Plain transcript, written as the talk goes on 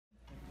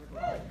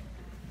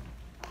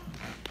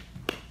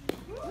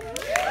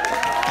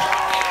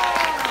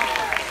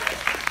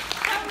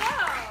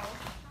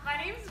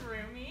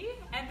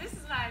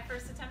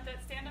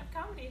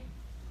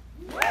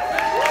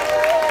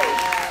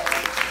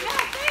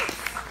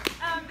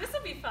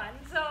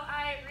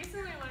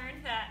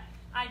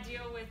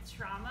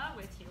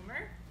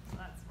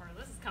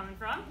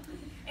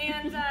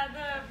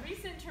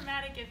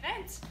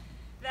event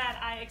that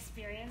I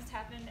experienced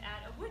happened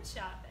at a wood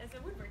shop as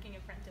a woodworking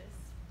apprentice.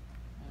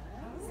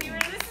 See where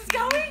this is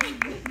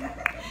going?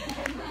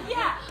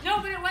 Yeah,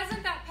 no, but it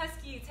wasn't that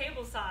pesky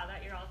table saw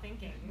that you're all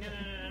thinking.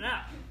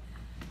 No.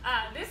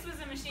 This was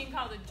a machine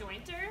called a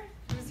jointer.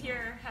 Who's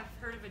here have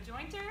heard of a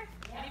jointer?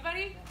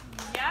 Anybody?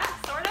 Yeah,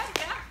 sort of,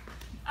 yeah.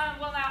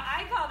 Well, now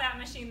I call that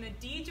machine the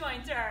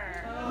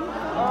de-jointer.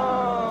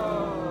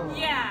 Oh.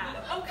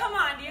 Yeah. Oh, come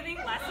on. Do you think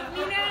less of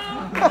me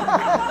now?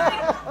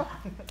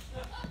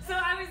 So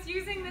I was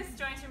using this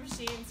jointer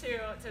machine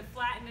to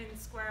flatten and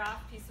square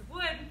off a piece of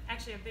wood,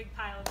 actually a big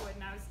pile of wood,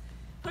 and I was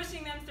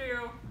pushing them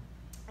through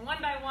one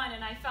by one,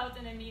 and I felt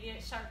an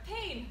immediate sharp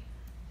pain.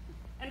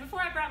 And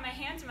before I brought my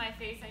hand to my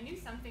face, I knew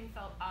something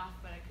felt off,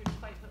 but I couldn't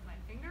quite put my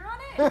finger on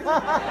it.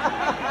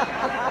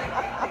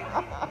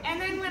 And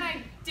then when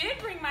I did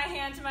bring my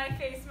hand to my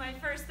face, my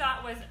first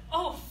thought was,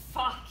 oh,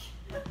 fuck.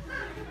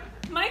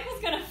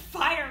 Michael's gonna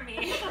fire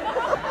me.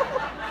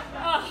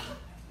 Oh.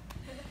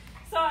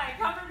 So I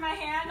covered my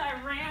hand, I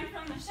ran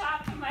from the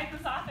shop to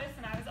Michael's office,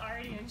 and I was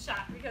already in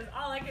shock because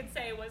all I could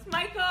say was,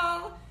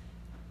 Michael,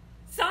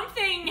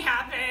 something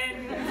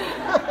happened.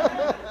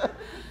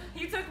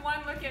 He took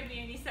one look at me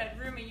and he said,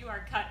 Rumi, you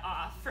are cut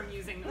off from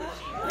using the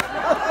machine.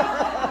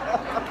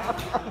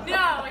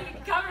 No, he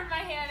covered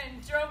my hand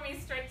and drove me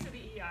straight to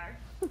the ER.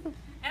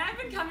 And I've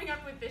been coming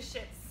up with this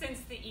shit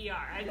since the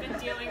ER. I've been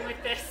dealing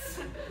with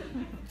this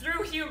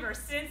through humor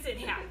since it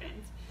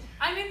happened.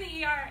 I'm in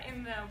the ER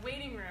in the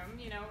waiting room,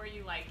 you know, where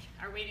you like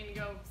are waiting to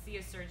go see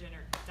a surgeon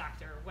or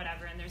doctor or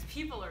whatever, and there's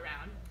people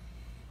around.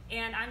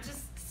 And I'm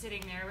just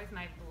sitting there with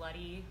my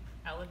bloody,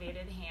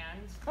 elevated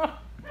hand,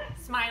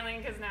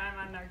 smiling because now I'm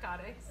on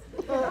narcotics.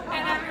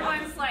 And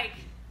everyone's like,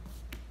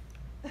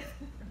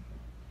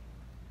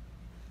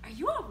 are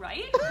you all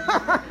right?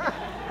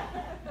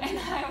 And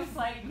I was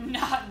like,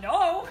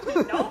 no.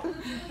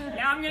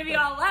 Now I'm going to be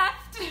all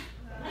left.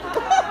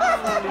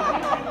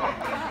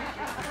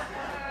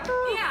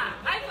 Yeah,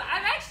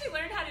 I've actually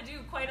learned how to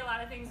do quite a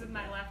lot of things with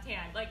my left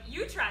hand. Like,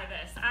 you try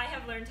this. I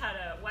have learned how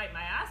to wipe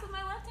my ass with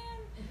my left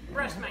hand,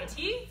 brush my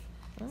teeth,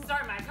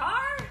 start my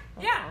car.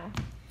 Yeah.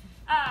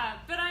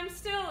 But I'm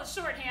still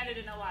short-handed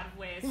in a lot of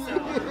ways,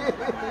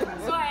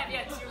 so I have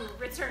yet to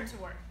return to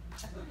work.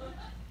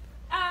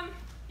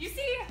 You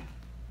see,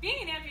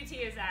 being an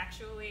amputee is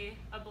actually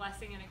a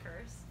blessing and a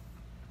curse.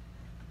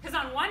 Because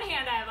on one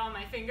hand, I have all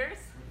my fingers,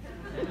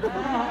 and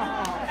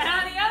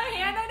on the other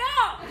hand, I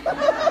don't.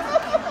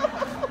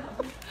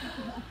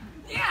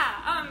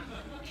 Yeah,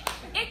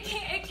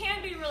 it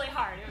can be really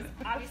hard. It was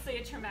obviously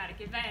a traumatic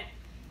event.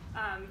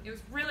 It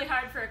was really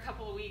hard for a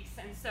couple of weeks,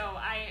 and so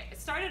I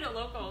started a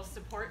local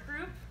support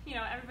group. You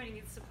know, everybody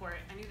needs support.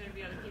 I knew there'd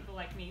be other people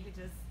like me who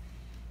just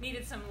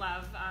needed some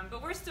love,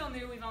 but we're still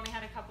new. We've only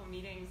had a couple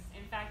meetings.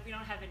 In fact, we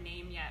don't have a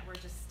name yet. We're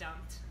just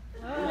stumped.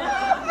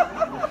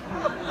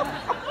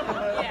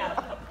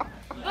 Yeah.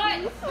 But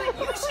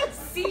you should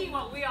see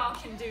what we all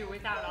can do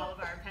without all of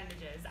our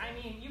appendages. I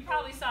mean, you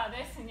probably saw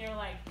this and you're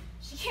like,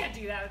 she can't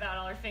do that without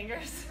all her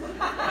fingers. There's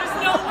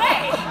no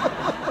way.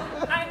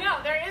 I know,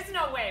 there is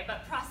no way,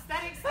 but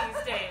prosthetics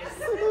these days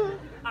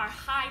are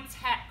high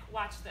tech.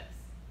 Watch this.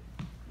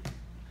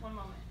 One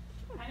moment.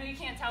 I know you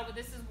can't tell, but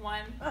this is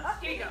one.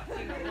 Here you go.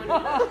 One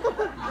moment.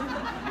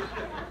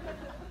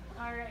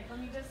 All right, let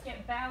me just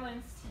get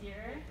balanced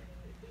here.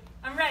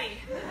 I'm ready.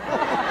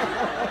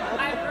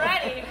 I'm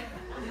ready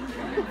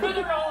for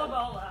the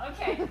rollabola.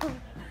 Okay.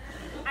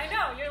 I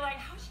know, you're like,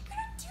 how's she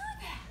gonna do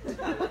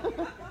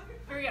that?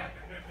 Here we go.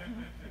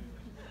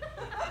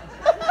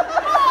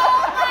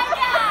 Oh my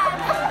God!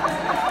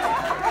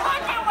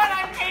 Look at what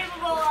I'm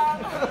capable of.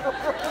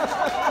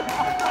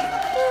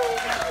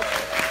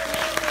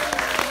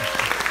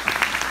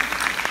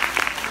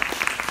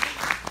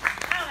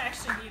 I don't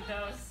actually need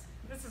those.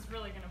 This is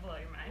really gonna blow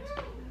your mind.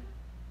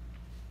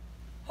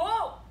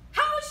 Oh!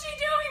 How is she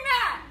doing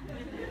that?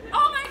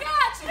 Oh my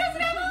God, she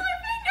doesn't have all her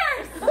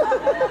fingers!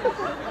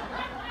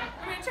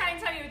 I'm going to try and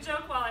tell you a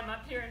joke while I'm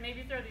up here and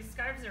maybe throw these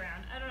scarves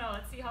around. I don't know,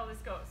 let's see how this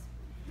goes.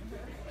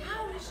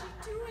 How is she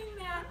doing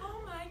that?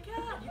 Oh my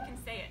God. You can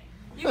say it.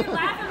 You can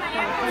laugh at my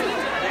amputee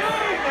jokes.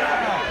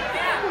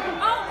 Yeah.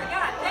 Oh my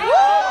God, thank you.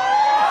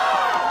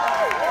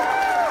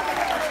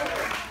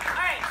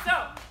 All right, so,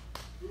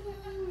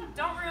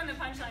 don't ruin the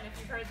punchline if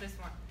you've heard this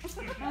one.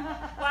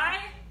 Why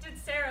did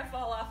Sarah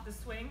fall off the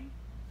swing?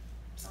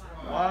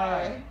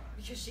 Why?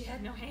 Because she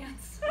had no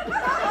hands.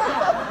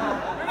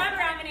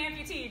 Remember, I'm an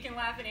amputee. You can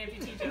laugh at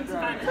amputee jokes.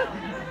 Fine.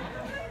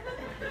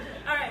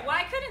 All right,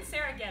 why couldn't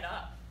Sarah get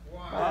up?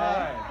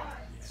 Why?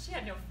 She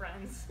had no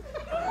friends.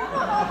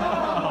 Oh,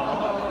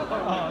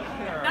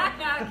 Sarah. Knock,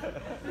 knock.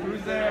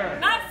 Who's there?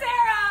 Not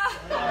Sarah!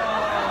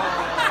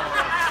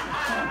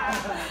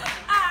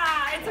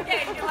 It's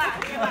okay. You can laugh.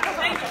 You can laugh.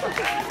 Thank you.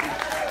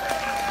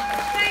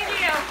 Thank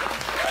you.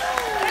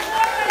 There's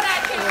more where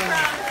that came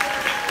from.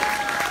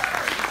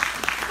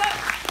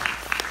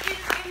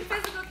 In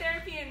physical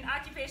therapy and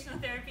occupational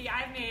therapy,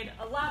 I've made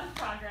a lot of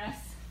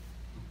progress.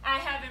 I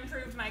have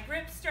improved my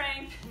grip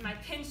strength and my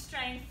pinch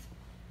strength,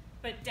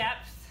 but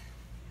depth,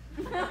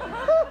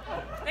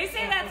 They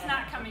say that's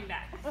not coming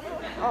back.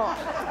 Oh.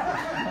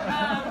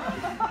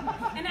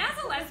 And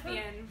as a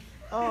lesbian,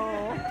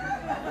 Oh.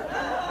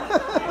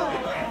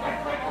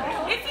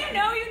 if you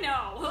know, you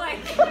know. Like,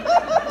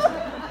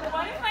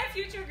 what if my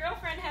future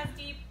girlfriend has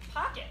deep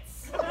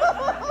pockets?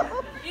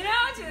 You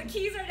know, the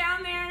keys are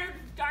down there,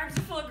 her arms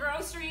are full of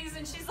groceries,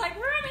 and she's like,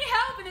 "Rumi,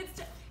 help!" And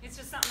it's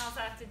just something else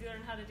I have to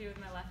learn how to do with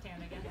my left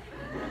hand again.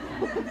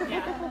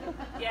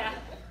 Yeah.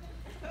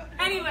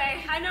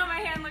 Anyway, I know my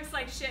hand looks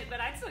like shit,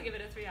 but I'd still give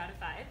it a 3 out of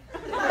 5.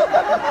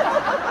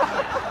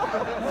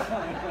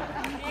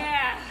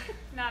 Yeah,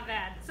 not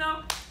bad.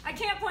 So I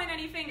can't point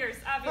any fingers,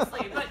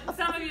 obviously, but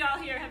some of you all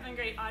here have been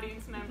great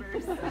audience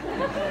members.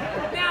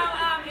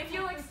 Now, if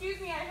you'll excuse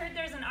me, I heard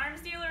there's an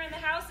arms dealer in the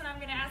house, and I'm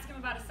going to ask him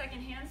about a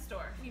second-hand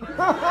store. He knows.